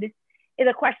should,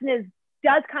 the question is,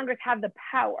 does Congress have the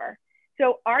power?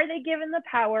 So are they given the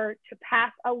power to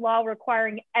pass a law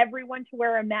requiring everyone to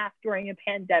wear a mask during a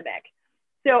pandemic?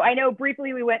 So I know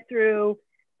briefly we went through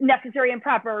necessary and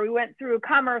proper, we went through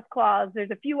Commerce Clause,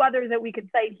 there's a few others that we could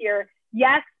cite here.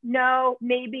 Yes, no,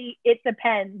 maybe, it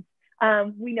depends.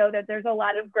 We know that there's a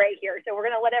lot of gray here. So we're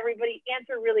gonna let everybody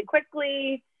answer really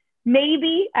quickly.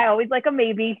 Maybe, I always like a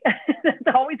maybe.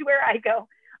 That's always where I go.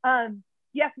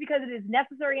 Yes, because it is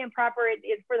necessary and proper. It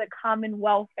is for the common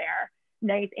welfare.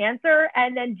 Nice answer.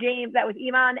 And then James, that was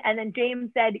Iman. And then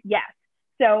James said yes.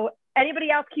 So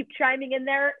anybody else keep chiming in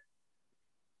there?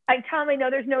 Tom, I know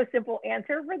there's no simple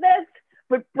answer for this,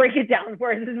 but break it down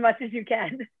for us as much as you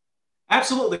can.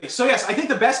 Absolutely. So yes, I think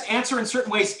the best answer in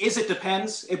certain ways is it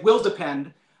depends. It will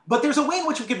depend. But there's a way in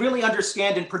which we could really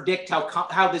understand and predict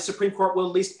how the Supreme Court will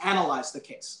at least analyze the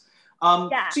case. So,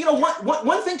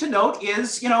 one thing to note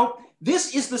is,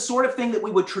 this is the sort of thing that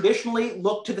we would traditionally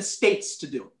look to the states to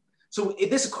do. So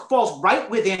this falls right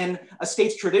within a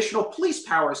state's traditional police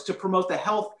powers to promote the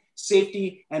health,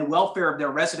 safety, and welfare of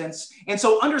their residents. And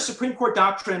so under Supreme Court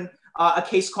doctrine, a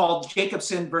case called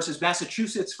Jacobson versus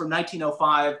Massachusetts from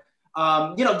 1905.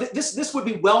 This would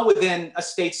be well within a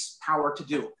state's power to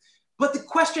do. But the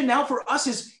question now for us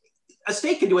is, a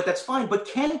state can do it, that's fine, but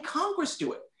can Congress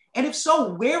do it? And if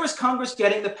so, where is Congress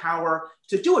getting the power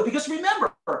to do it? Because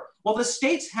remember, while the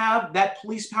states have that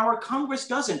police power, Congress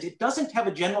doesn't. It doesn't have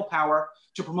a general power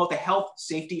to promote the health,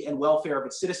 safety, and welfare of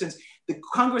its citizens. The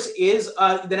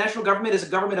national government is a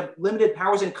government of limited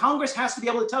powers, and Congress has to be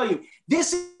able to tell you,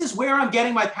 this is where I'm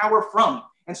getting my power from.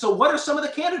 And so what are some of the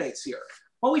candidates here?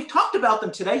 Well, we've talked about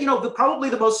them today. Probably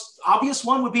the most obvious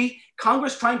one would be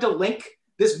Congress trying to link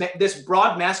this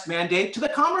broad mask mandate to the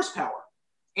commerce power.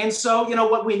 And so,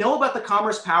 what we know about the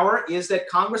commerce power is that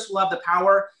Congress will have the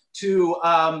power to,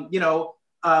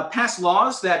 pass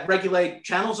laws that regulate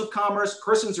channels of commerce,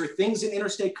 persons or things in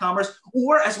interstate commerce,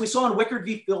 or as we saw in Wickard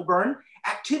v. Filburn,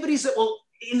 activities that will,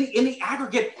 in the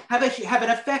aggregate, have an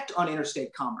effect on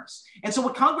interstate commerce. And so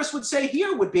what Congress would say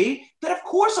here would be that, of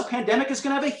course, a pandemic is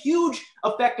going to have a huge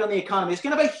effect on the economy. It's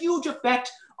going to have a huge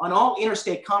effect on all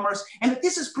interstate commerce, and that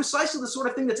this is precisely the sort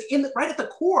of thing that's right at the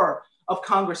core of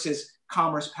Congress's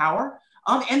commerce power.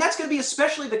 And that's going to be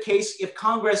especially the case if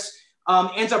Congress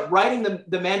ends up writing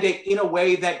the mandate in a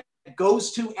way that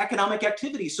goes to economic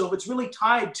activity. So if it's really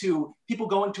tied to people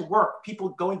going to work, people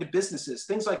going to businesses,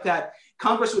 things like that,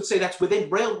 Congress would say that's within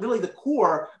really the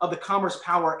core of the commerce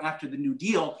power after the New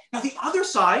Deal. Now, the other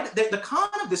side, the con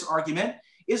of this argument,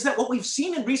 is that what we've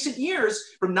seen in recent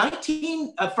years from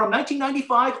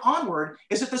 1995 onward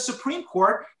is that the Supreme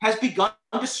Court has begun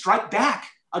to strike back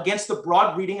against the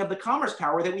broad reading of the commerce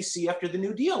power that we see after the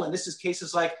New Deal. And this is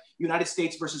cases like United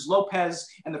States versus Lopez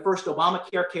and the first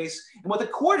Obamacare case. And what the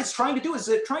court is trying to do is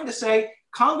they're trying to say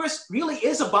Congress really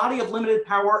is a body of limited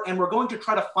power, and we're going to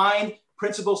try to find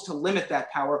principles to limit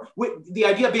that power. The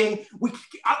idea being we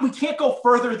can't go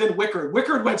further than Wickard.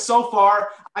 Wickard went so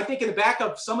far. I think in the back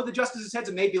of some of the justices' heads,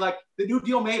 it may be like the New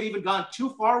Deal may have even gone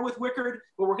too far with Wickard,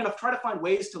 but we're going to try to find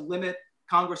ways to limit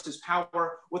Congress's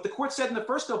power. What the court said in the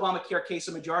first Obamacare case,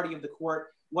 a majority of the court,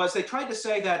 was they tried to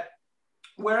say that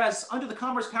whereas under the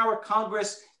commerce power,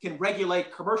 Congress can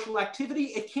regulate commercial activity,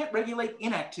 it can't regulate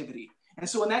inactivity. And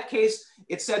so in that case,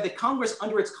 it said that Congress,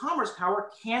 under its commerce power,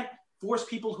 can't force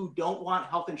people who don't want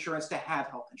health insurance to have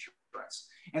health insurance.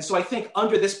 And so I think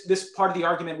under this part of the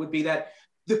argument would be that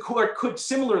the court could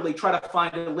similarly try to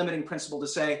find a limiting principle to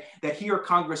say that here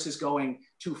Congress is going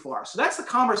too far. So that's the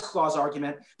Commerce Clause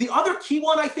argument. The other key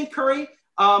one, I think, Kerry,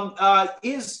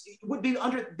 would be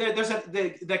under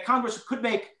that Congress could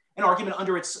make an argument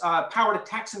under its power to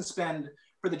tax and spend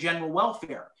for the general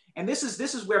welfare. And this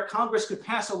is where Congress could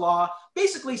pass a law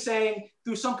basically saying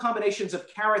through some combinations of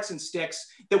carrots and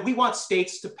sticks that we want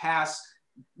states to pass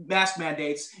mask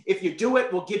mandates. If you do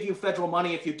it, we'll give you federal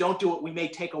money. If you don't do it, we may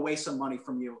take away some money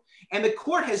from you. And the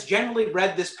court has generally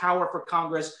read this power for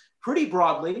Congress pretty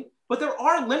broadly, but there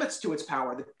are limits to its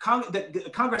power.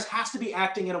 The Congress has to be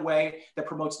acting in a way that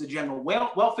promotes the general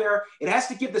welfare. It has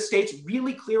to give the states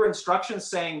really clear instructions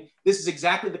saying this is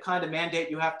exactly the kind of mandate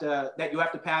that you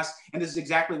have to pass, and this is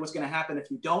exactly what's going to happen if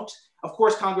you don't. Of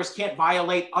course, Congress can't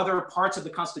violate other parts of the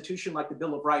Constitution like the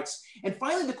Bill of Rights. And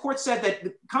finally, the court said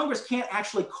that Congress can't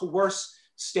actually coerce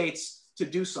states to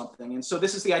do something. And so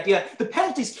this is the idea. The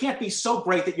penalties can't be so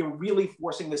great that you're really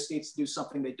forcing the states to do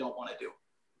something they don't want to do.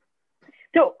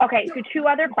 So, okay, so two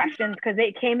other questions, because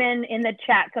it came in the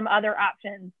chat, some other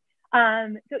options.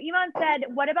 So Iman said,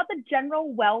 what about the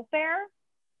general welfare?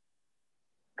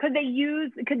 Could they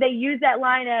use that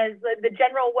line as the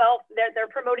general they're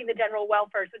promoting the general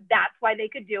welfare, so that's why they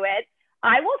could do it.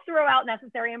 I will throw out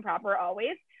necessary and proper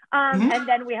always. And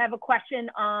then we have a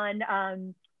question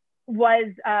on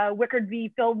was Wickard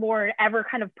v. Fillmore ever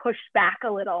kind of pushed back a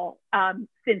little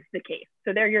since the case?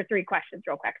 So there are your three questions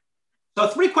real quick. So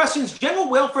three questions. General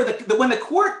welfare. When the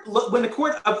court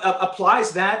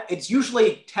applies that, it's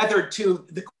usually tethered to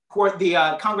the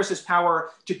Congress's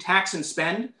power to tax and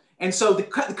spend. And so the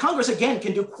Congress, again,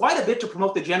 can do quite a bit to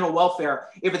promote the general welfare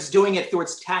if it's doing it through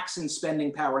its tax and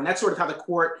spending power. And that's sort of how the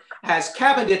court has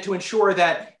cabined it to ensure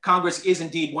that Congress is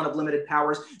indeed one of limited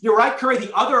powers. You're right, Kerry.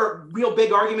 The other real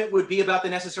big argument would be about the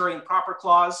necessary and proper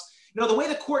clause. The way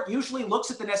the court usually looks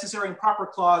at the necessary and proper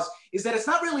clause is that it's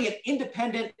not really an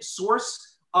independent source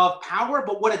of power,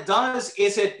 but what it does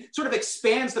is it sort of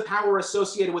expands the power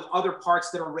associated with other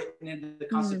parts that are written into the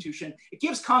Constitution. It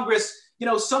gives Congress,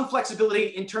 some flexibility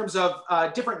in terms of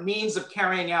different means of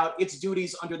carrying out its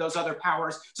duties under those other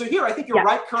powers. So here, I think you're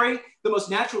right, Kerry. The most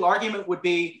natural argument would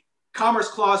be Commerce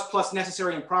Clause plus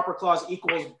necessary and proper clause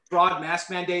equals broad mask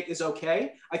mandate is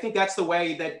okay. I think that's the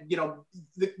way that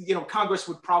Congress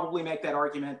would probably make that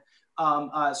argument.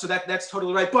 So that's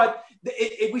totally right. But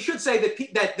we should say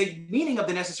that the meaning of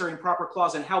the necessary and proper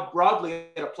clause and how broadly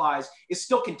it applies is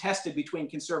still contested between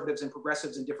conservatives and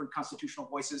progressives and different constitutional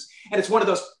voices. And it's one of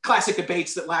those classic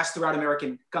debates that last throughout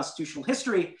American constitutional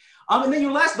history. And then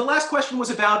the last question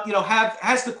was about,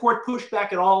 has the court pushed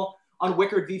back at all on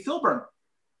Wickard v. Filburn?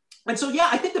 And so, yeah,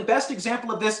 I think the best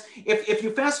example of this, if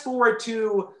you fast forward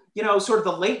to, sort of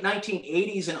the late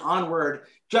 1980s and onward,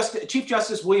 Chief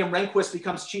Justice William Rehnquist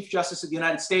becomes Chief Justice of the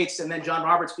United States, and then John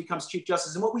Roberts becomes Chief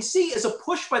Justice. And what we see is a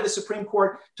push by the Supreme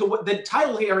Court to what the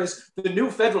title here is the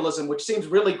New Federalism, which seems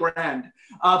really grand.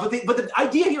 But the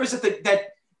idea here is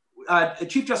that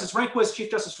Chief Justice Rehnquist,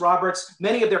 Chief Justice Roberts,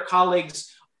 many of their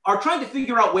colleagues are trying to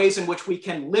figure out ways in which we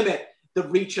can limit the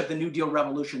reach of the New Deal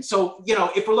revolution. So,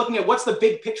 if we're looking at what's the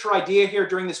big picture idea here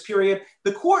during this period,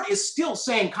 the court is still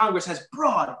saying Congress has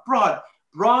broad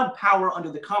power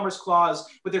under the Commerce Clause,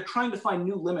 but they're trying to find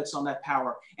new limits on that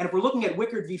power. And if we're looking at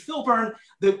Wickard v. Filburn,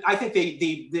 I think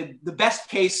the best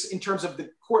case in terms of the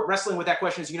court wrestling with that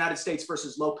question is United States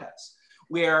versus Lopez,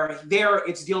 where there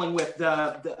it's dealing with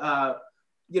the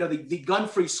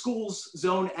Gun-Free Schools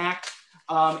Zone Act.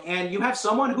 And you have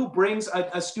someone who brings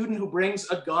a student who brings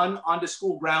a gun onto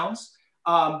school grounds.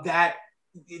 That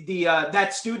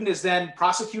student is then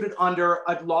prosecuted under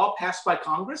a law passed by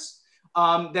Congress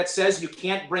that says you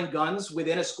can't bring guns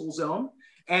within a school zone.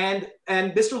 And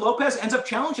Mr. Lopez ends up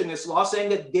challenging this law, saying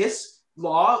that this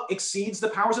law exceeds the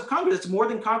powers of Congress. It's more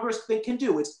than Congress can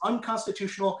do. It's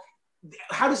unconstitutional.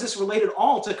 How does this relate at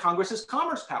all to Congress's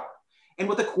commerce power? And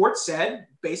what the court said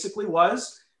basically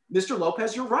was, Mr.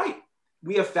 Lopez, you're right.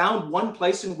 We have found one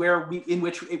place in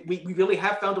which we really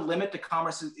have found a limit to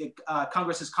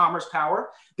Congress's commerce power.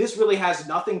 This really has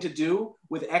nothing to do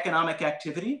with economic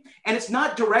activity, and it's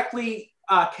not directly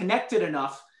connected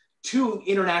enough to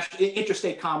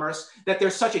interstate commerce that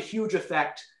there's such a huge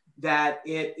effect that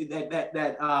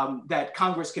that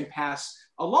Congress can pass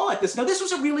a law like this. Now, this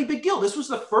was a really big deal. This was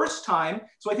the first time.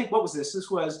 So I think, what was this? This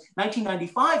was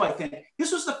 1995, I think.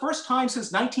 This was the first time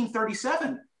since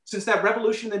 1937. Since that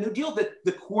revolution, the New Deal, that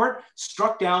the court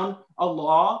struck down a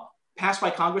law passed by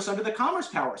Congress under the commerce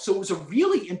power. So it was a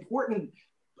really important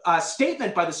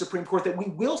statement by the Supreme Court that we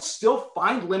will still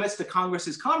find limits to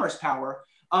Congress's commerce power.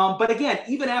 But again,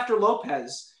 even after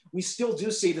Lopez, we still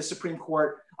do see the Supreme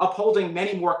Court upholding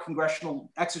many more congressional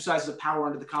exercises of power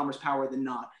under the commerce power than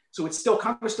not. So it's still,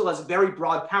 Congress still has very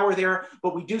broad power there,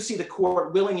 but we do see the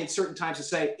court willing in certain times to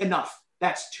say, enough,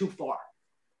 that's too far.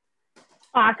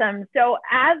 Awesome. So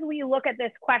as we look at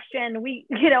this question, we,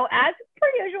 as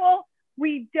per usual,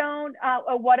 we don't,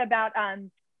 what about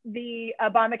the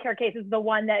Obamacare case is the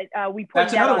one that we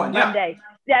pointed out on Monday.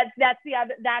 Yeah. That's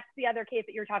the other case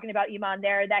that you're talking about, Iman,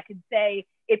 there that could say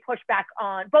it pushed back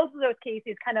on both of those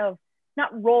cases, kind of not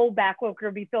roll back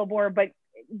Wickard v. Filburn,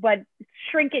 but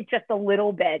shrink it just a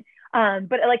little bit.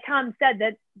 But like Tom said,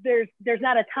 that there's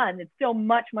not a ton. It's still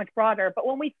much, much broader. But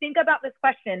when we think about this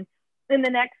question in the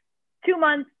next 2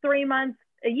 months, 3 months,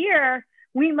 a year,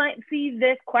 we might see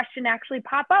this question actually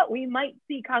pop up. We might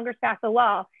see Congress pass a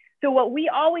law. So what we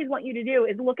always want you to do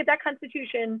is look at that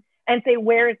Constitution and say,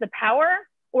 where is the power,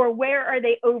 or where are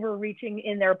they overreaching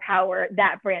in their power,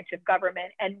 that branch of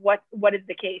government, and what is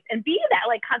the case? And be that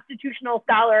like constitutional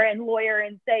scholar and lawyer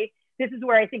and say, this is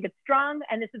where I think it's strong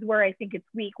and this is where I think it's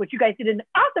weak, which you guys did an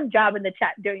awesome job in the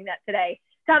chat doing that today.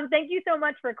 Tom, thank you so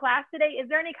much for class today. Is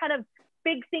there any kind of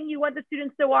big thing you want the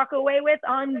students to walk away with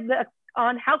on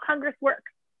how Congress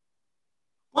works?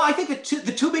 Well, I think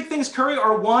the two big things, Kerry,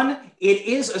 are one, it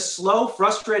is a slow,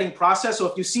 frustrating process. So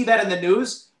if you see that in the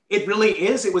news, it really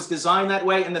is. It was designed that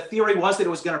way. And the theory was that it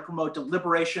was going to promote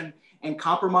deliberation and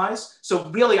compromise. So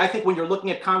really, I think when you're looking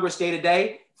at Congress day to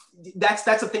day, that's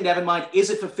the thing to have in mind.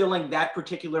 Is it fulfilling that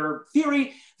particular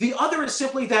theory? The other is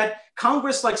simply that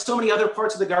Congress, like so many other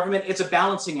parts of the government, it's a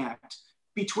balancing act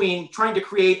between trying to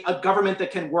create a government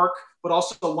that can work, but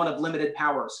also one of limited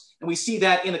powers. And we see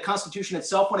that in the Constitution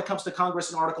itself when it comes to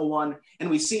Congress in Article 1, and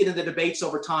we see it in the debates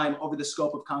over time over the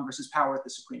scope of Congress's power at the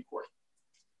Supreme Court.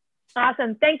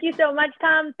 Awesome. Thank you so much,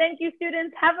 Tom. Thank you,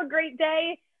 students. Have a great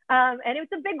day. And it was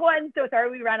a big one, so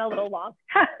sorry we ran a little long.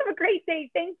 Have a great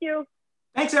day. Thank you.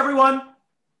 Thanks, everyone.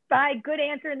 Bye. Good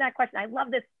answer in that question. I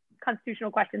love this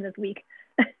constitutional question this week.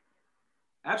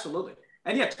 Absolutely.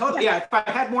 And yeah, totally. Yeah, if I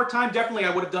had more time, definitely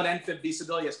I would have done NFIB v.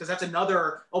 Sebelius, because that's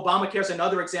another, Obamacare is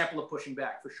another example of pushing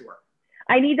back for sure.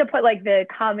 I need to put like the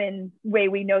common way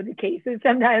we know the cases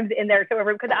sometimes in there. So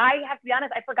because I have to be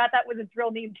honest, I forgot that was its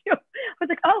real name too. I was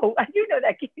like, oh, I do know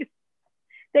that case.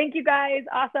 Thank you guys.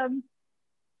 Awesome.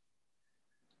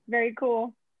 Very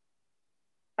cool.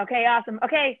 Okay, awesome.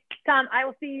 Okay. Tom, I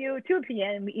will see you 2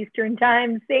 p.m. Eastern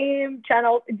time, same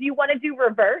channel. Do you want to do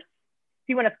reverse?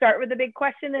 Do you want to start with a big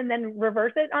question and then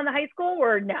reverse it on the high school,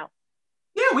 or no?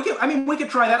 Yeah, we could. I mean, we could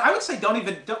try that. I would say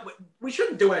we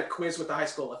shouldn't do a quiz with the high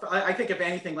school. I think if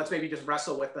anything, let's maybe just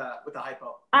wrestle with the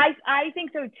hypo. I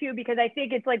think so too, because I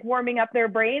think it's like warming up their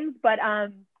brains. But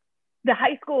the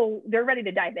high school, they're ready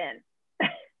to dive in.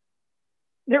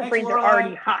 Their brains are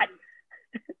already hot.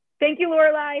 Thank you,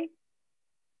 Lorelai.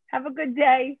 Have a good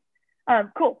day.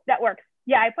 Cool, that works.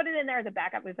 Yeah, I put it in there as a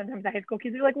backup because sometimes the high school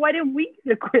kids are like, "Why didn't we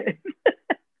do the quiz?"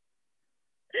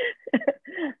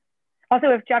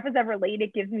 Also, if Jeff is ever late,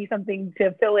 it gives me something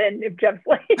to fill in if Jeff's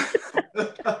late.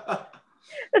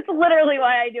 That's literally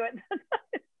why I do it. I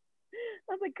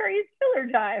was like, Curry's filler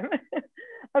time.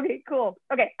 Okay, cool.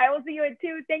 Okay, I will see you at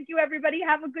 2. Thank you, everybody.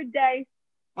 Have a good day.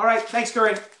 All right. Thanks,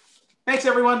 Curry. Thanks,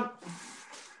 everyone.